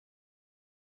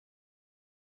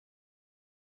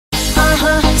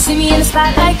See me in the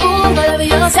spotlight, boom, all over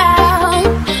your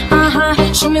town.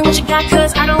 Show me what you got,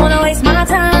 cause I don't wanna waste my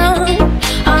time.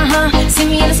 See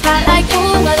me in the spotlight,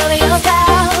 boom, all over your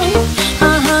town.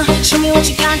 Show me what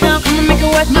you got now, come and make it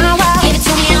worth my while. Give it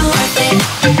to me, I'm worth it.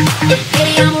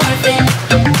 Baby, I'm worth it.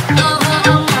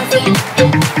 I'm worth it.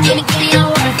 Give it,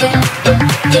 I'm worth it.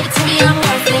 Give it to me, I'm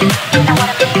worth it. I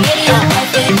wanna be, baby, I'm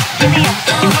worth it.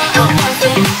 I'm worth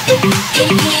it. Give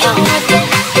it, I'm worth it.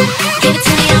 Give it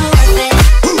to me, I'm worth it.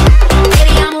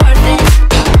 Baby, I'm worth it.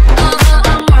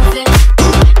 I'm worth it.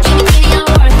 Give it, I'm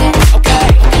worth it. Okay.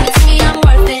 Give it to me, I'm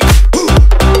worth it.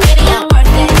 Baby, I'm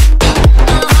worth it.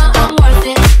 I'm worth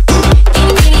it.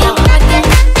 Give it, I'm worth it.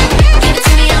 Give it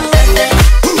to me, I'm worth it.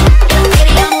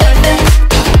 Baby, I'm worth it.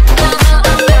 I'm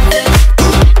worth it.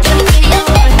 Give it, I'm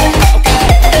worth it. Okay.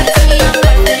 Give it to me, I'm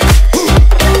worth it.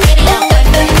 Baby, I'm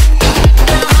worth it.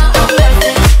 I'm worth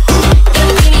it.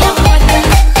 Give it, I'm worth it.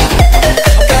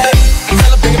 Okay,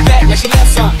 tell her bring it back like she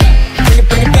loves some.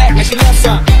 Bring it back like she loves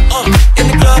some. In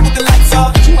the club with the lights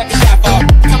off, you at the shop off.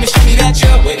 Come and show me that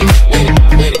you're with it, with it,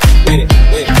 with it, with it,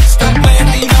 with it. Stop playing,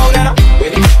 now you know that I'm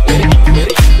with it, with it, with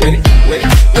it, with it, with it,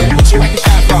 with it. What you at the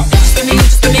shop off? Just give me you,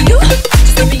 just give me you,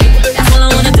 just give me you. That's all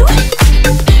I wanna do.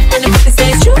 And if what they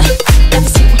say is true, that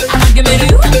is true. I'ma give it to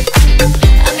you. I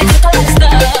may take a lot of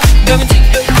stuff, guarantee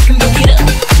I can back it up.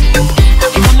 I'll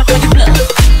be on my honey blood.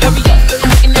 Hurry up, I'm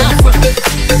looking out front.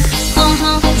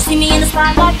 You see me in the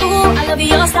spotlight, ooh, I love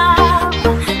your style.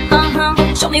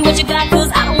 Show me what you got, cause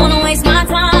I don't wanna waste my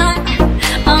time.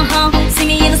 See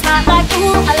me in the spotlight,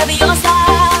 ooh, I love your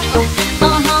style.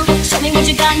 Show me what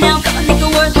you got now, come and make it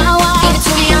worth my while. Give it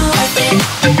to me, I'm worth it.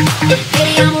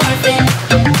 Baby, I'm worth it.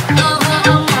 I'm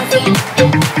worth it.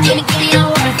 Give it, I'm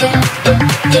worth it.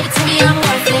 Give it to me, I'm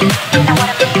worth it. I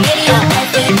wanna be, baby, I'm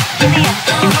worth it.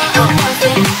 I'm worth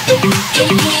it. Give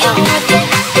it, I'm worth it.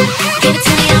 Give it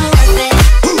to me, I'm worth it.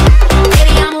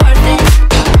 Baby, I'm worth it.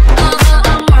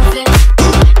 I'm worth it.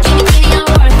 Give it, I'm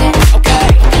worth it. Okay,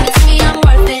 Give it to me, I'm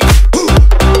worth it.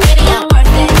 Baby, I'm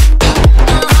worth it.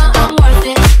 I'm worth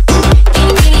it.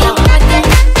 Give it, I'm worth it.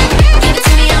 Give it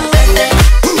to me, I'm worth it.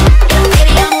 Baby,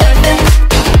 I'm worth it.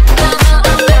 I'm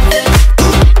worth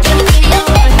it. Give it, I'm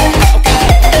worth it. okay.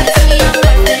 Give it to me, I'm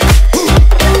worth it.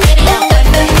 Baby, I'm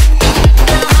worth it.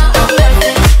 I'm worth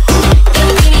it.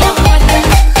 Give it, I'm worth it.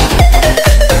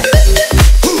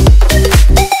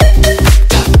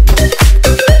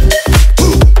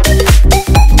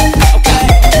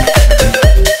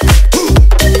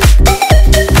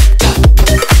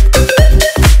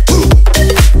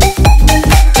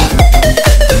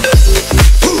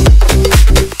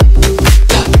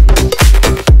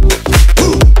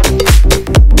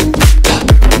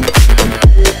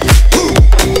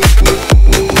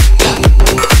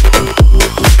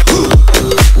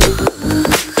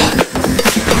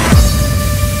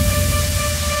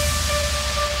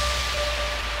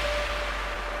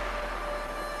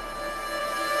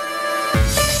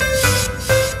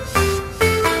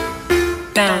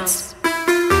 Bounce.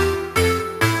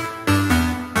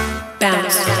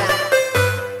 Bounce.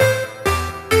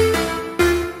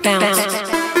 Bounce.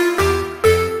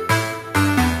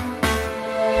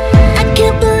 I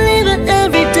can't believe it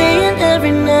every day and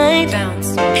every night.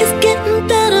 Bounce. It's getting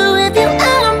better with you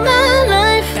out of my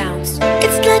life. Bounce.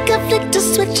 It's like I flicked a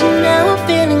switch and now I'm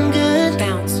feeling good.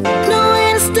 Bounce. No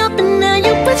way to stop it now,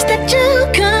 you wish that you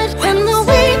could. When the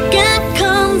weekend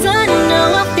comes, I know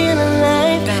I feel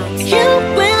alive. You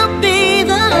will be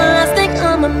the last thing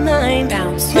on my mind.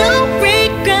 Bounce. No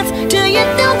regrets.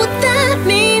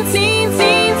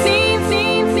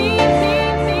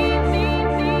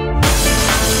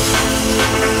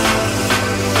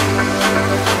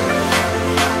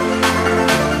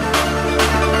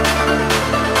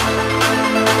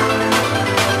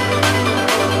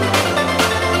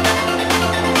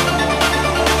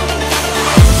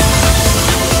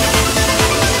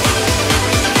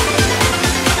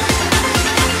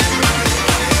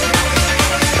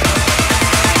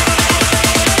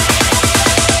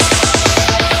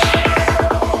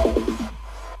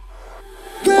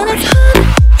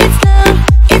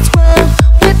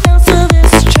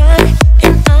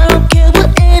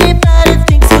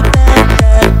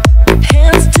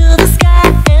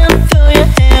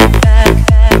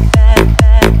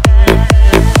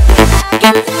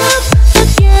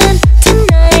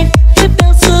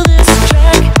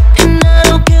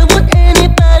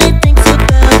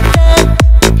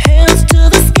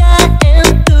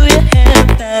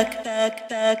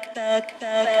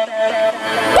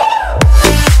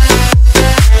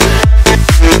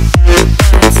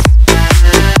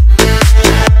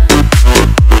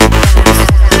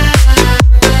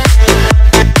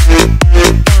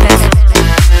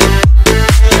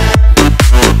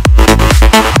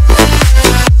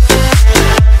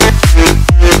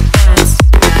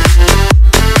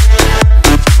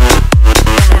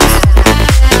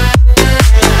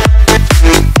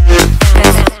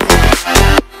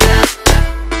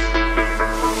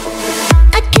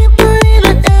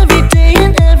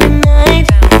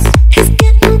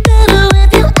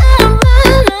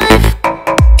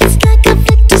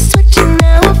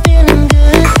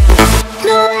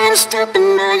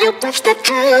 much that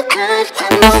you could.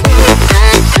 When the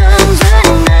weekend comes, I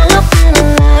know I'll feel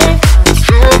alive.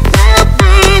 You will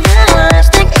be the last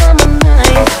thing on my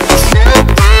mind. It's no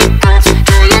difference,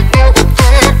 do you know what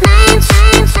that means?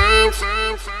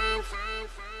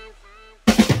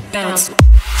 Bounce.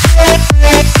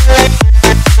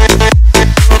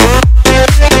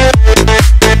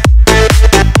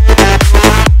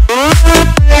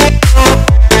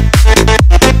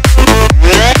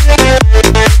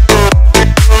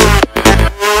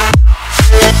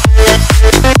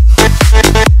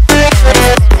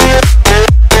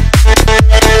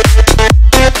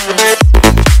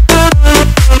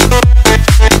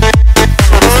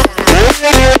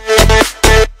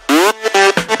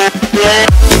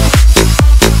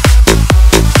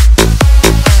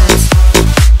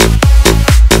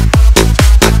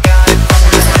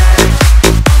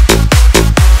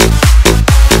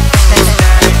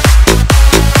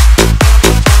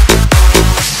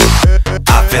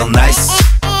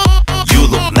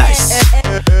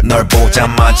 널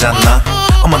보자마자 나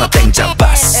어머나 땡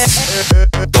잡았어.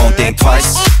 Don't think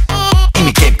twice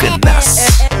이미 게임 끝났어.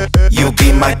 You be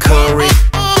my curry,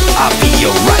 I'll be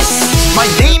your rice. My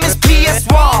name is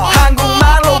PS1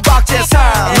 한국말로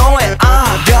박재상. 너의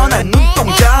변한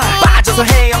눈동자 빠져서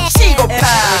헤엄치고파.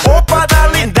 오빠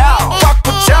달린다 꽉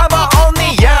붙잡아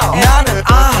언니야. 나는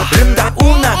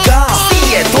아름다운 아가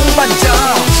C의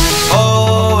동반자.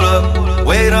 Hold up,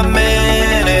 wait a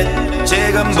minute.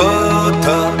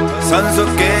 지금부터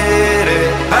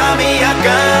선수끼리 밤이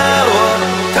아까워.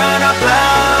 Turn up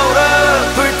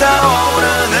louder.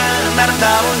 불타오르는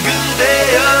아름다운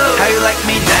그대여. How you like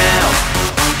me now?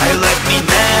 How you like me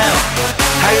now?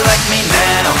 How you like me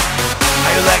now?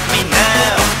 How you like me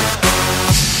now?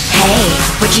 Hey,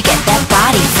 where'd you get that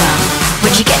body from?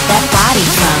 Where'd you get that body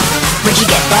from? Where'd you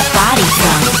get that body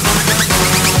from?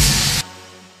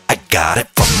 I got it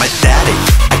from my daddy.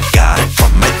 I got it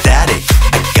from my daddy.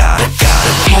 I got it, got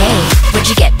it. Hey, where'd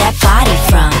you get that body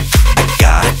from? I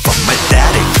got it from my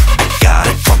daddy. I got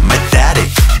it from my daddy.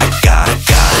 I got it,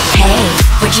 got it. Hey,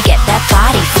 where'd you get that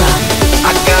body from?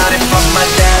 I got it from my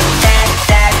dad. Daddy.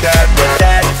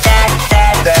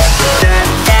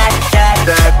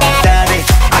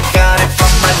 I got it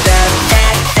from my dad.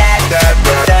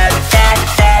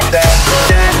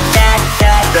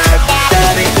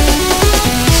 Daddy.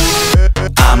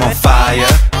 I'm on fire.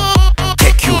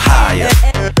 Take you higher.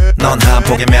 넌 한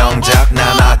폭의 명작,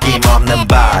 난 아낌없는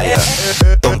buyer.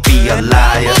 Don't be a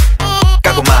liar.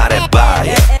 까고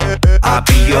말해봐요. I'll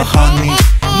be your honey,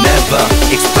 never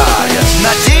expire.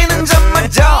 낮이는 잠만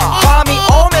자, 밤이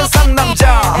오면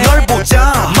상남자. 널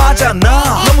보자마자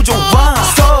나 너무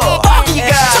좋아서 뻑이가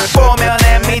쫙 보면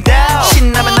hand me down.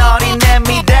 신나면 어린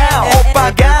hand me down.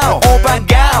 오빠가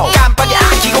깜빡이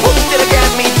아끼고 훅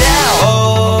get me down.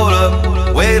 Hold up,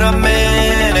 wait a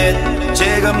minute.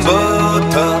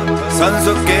 지금부터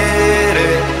선수끼리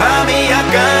밤이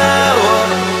아까워.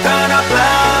 Turn up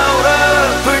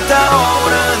louder.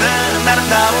 불타오르는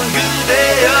아름다운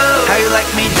그대여. How you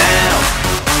like me now?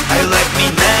 How you like me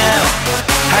now?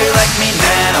 How you like me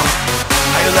now?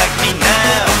 How you like me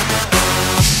now?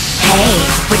 Hey,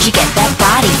 where'd you get that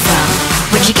body from?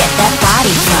 Where'd you get that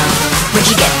body from? Where'd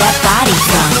you get that body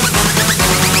from?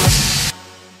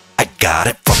 I got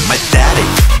it from my daddy.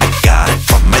 I got it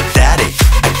from my daddy.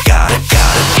 I got it,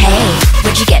 got it. Hey,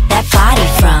 where'd you get that body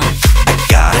from? I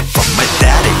got it from my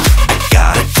daddy. I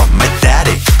got it from my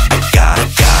daddy. I got it,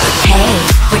 got it. Hey,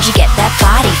 where'd you get that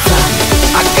body from?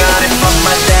 I got it from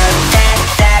my dad.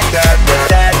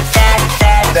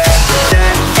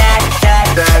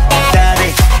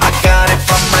 Daddy. I got it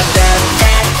from my dad.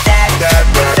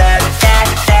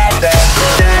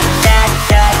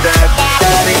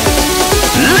 Daddy.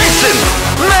 Listen,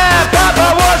 my papa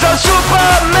was a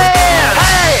Superman.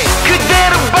 Hey,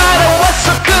 그대로 받아왔어,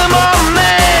 come on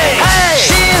man. Hey,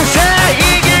 신사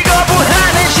이길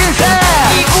거부하는 신사.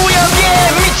 이 구역에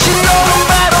미친놈은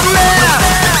바로 나.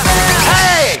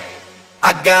 Hey,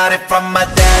 I got it from my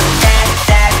dad.